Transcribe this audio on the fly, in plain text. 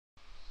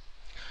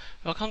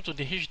Welcome to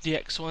the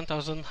HDX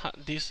 1000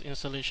 hard disk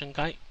installation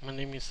guide. My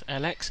name is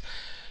Alex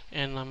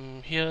and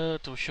I'm here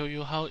to show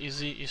you how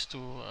easy it is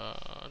to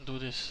do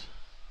this.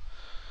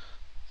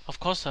 Of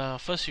course,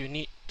 first you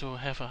need to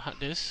have a hard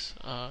disk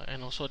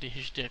and also the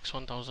HDX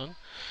 1000.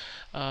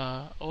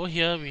 Over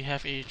here we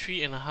have a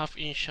 3.5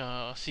 inch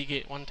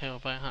Seagate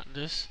 1TB hard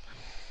disk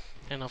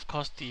and of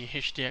course the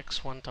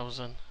HDX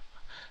 1000.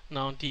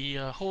 Now the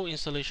whole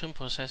installation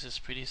process is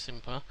pretty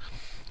simple.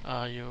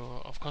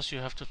 Of course you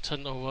have to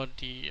turn over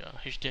the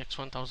HDX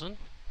 1000.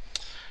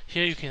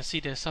 Here you can see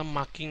there's some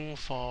marking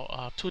for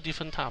two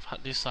different type of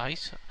hard disk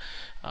size,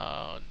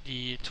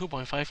 the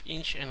 2.5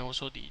 inch and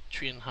also the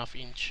 3.5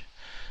 inch.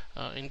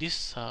 In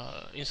this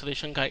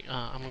installation guide,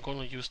 I'm going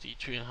to use the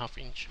 3.5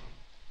 inch.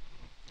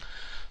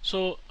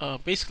 So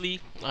basically,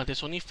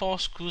 there's only 4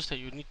 screws that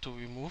you need to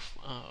remove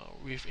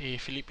with a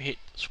Phillips head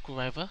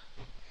screwdriver.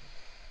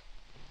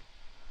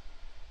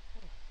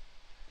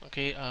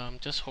 Okay,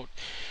 just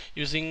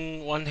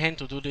using one hand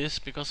to do this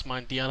because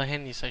the other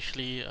hand is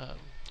actually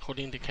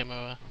holding the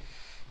camera.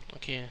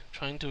 Okay,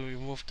 trying to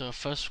remove the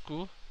first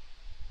screw.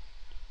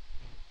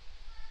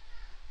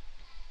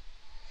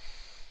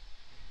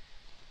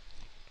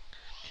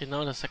 Okay,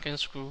 now the second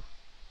screw.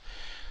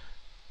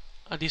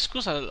 These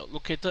screws are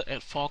located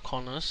at 4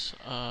 corners.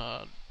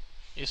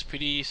 It's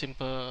pretty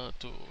simple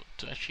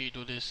to actually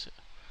do this.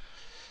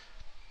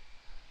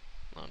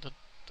 Now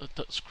the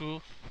third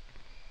screw,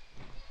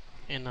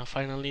 and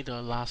finally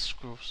the last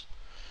screws.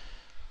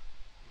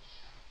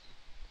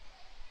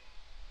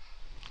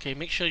 Okay,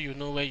 make sure you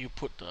know where you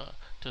put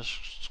the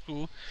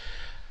screw.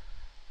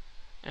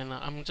 And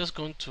I'm just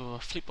going to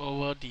flip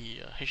over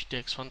the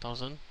HDX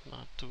 1000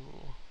 to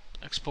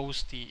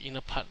expose the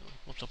inner part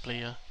of the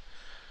player.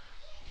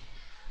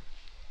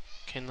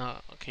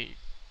 Okay,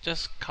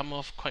 just come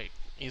off quite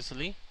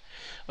easily.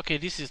 Okay,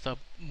 this is the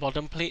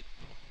bottom plate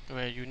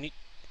where you need,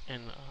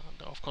 and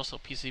of course the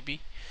PCB.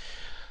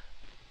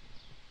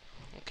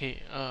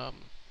 Okay,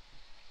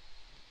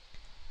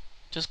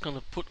 just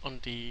gonna put on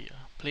the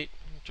plate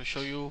to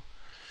show you.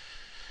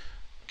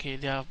 Okay,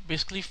 there are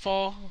basically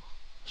 4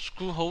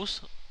 screw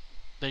holes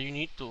that you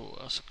need to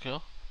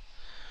secure.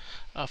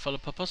 For the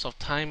purpose of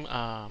time,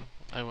 I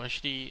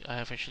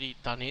have actually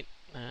done it.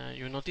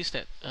 You notice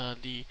that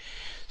the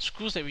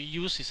screws that we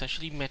use is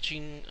actually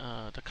matching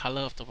the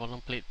color of the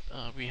bottom plate.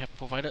 We have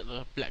provided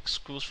the black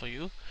screws for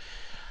you.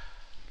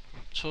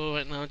 So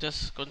right now,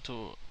 just going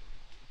to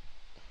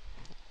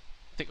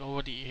take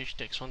over the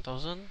HDX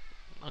 1000.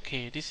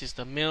 Okay, this is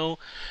the male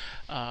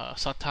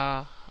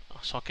SATA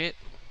socket.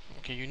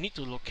 Okay, you need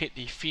to locate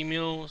the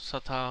female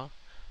SATA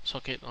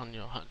socket on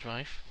your hard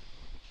drive.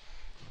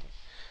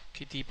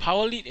 Okay, the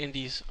power lead and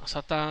the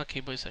SATA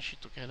cable is actually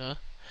together.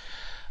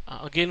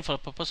 Again, for the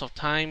purpose of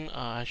time,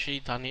 I actually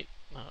done it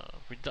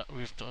with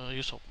the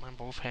use of my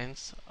both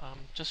hands.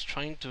 Just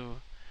trying to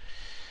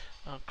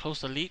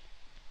close the lid.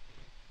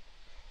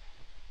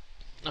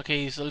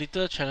 Okay, it's a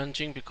little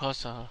challenging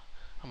because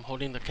I'm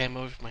holding the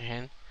camera with my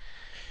hand.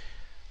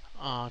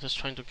 Just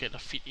trying to get the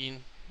fit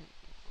in.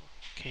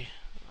 Okay,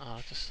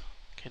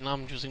 now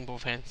I'm using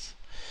both hands.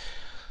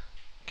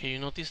 Okay, you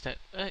notice that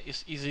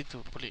it's easy to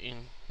put it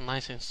in,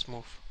 nice and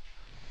smooth.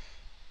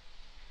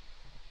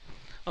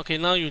 Okay,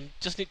 now you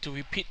just need to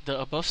repeat the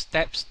above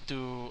steps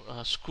to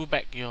screw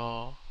back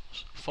your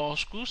 4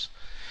 screws,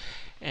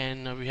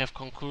 and we have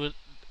concluded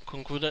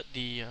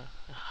the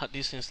hard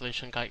disk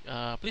installation guide.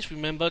 Please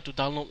remember to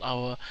download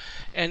our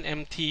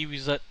NMT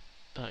Wizard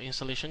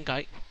installation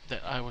guide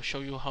that I will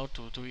show you how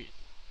to do it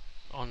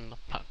on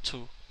part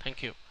 2.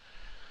 Thank you.